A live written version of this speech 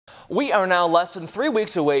We are now less than 3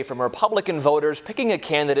 weeks away from Republican voters picking a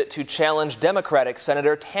candidate to challenge Democratic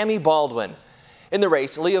Senator Tammy Baldwin. In the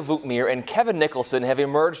race, Leah Vukmir and Kevin Nicholson have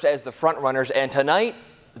emerged as the frontrunners, and tonight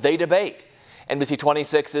they debate. NBC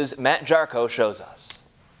 26's Matt Jarko shows us.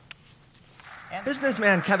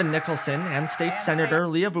 Businessman Kevin Nicholson and State Senator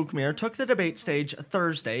Leah Vukmir took the debate stage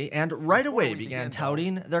Thursday and right away began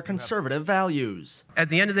touting their conservative values. At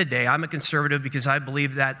the end of the day, I'm a conservative because I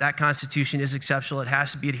believe that that Constitution is exceptional. It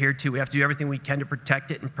has to be adhered to. We have to do everything we can to protect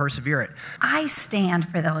it and persevere it. I stand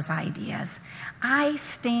for those ideas. I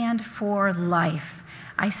stand for life.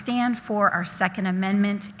 I stand for our Second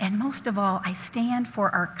Amendment, and most of all, I stand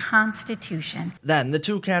for our Constitution. Then the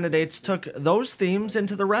two candidates took those themes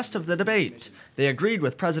into the rest of the debate. They agreed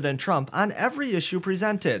with President Trump on every issue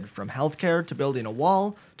presented, from health care to building a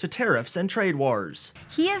wall to tariffs and trade wars.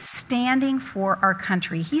 He is standing for our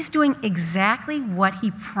country. He's doing exactly what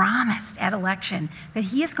he promised at election, that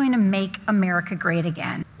he is going to make America great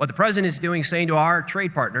again. What the president is doing, saying to our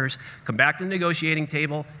trade partners, come back to the negotiating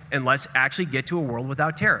table and let's actually get to a world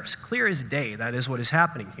without tariffs. Clear as day, that is what is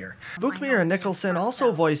happening here. Vukmir and Nicholson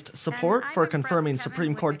also voiced support for confirming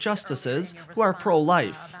Supreme Court justices who are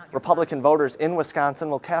pro-life. Republican voters in Wisconsin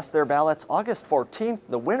will cast their ballots August 14th.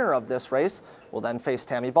 The winner of this race will then face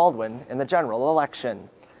Tammy Baldwin in the general election.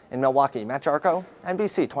 In Milwaukee, Matt Jarko,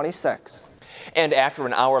 NBC 26. And after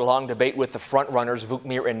an hour-long debate with the frontrunners,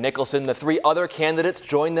 Vukmir and Nicholson, the three other candidates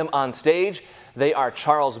joined them on stage. They are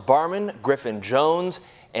Charles Barman, Griffin Jones,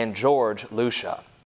 and George Lucia.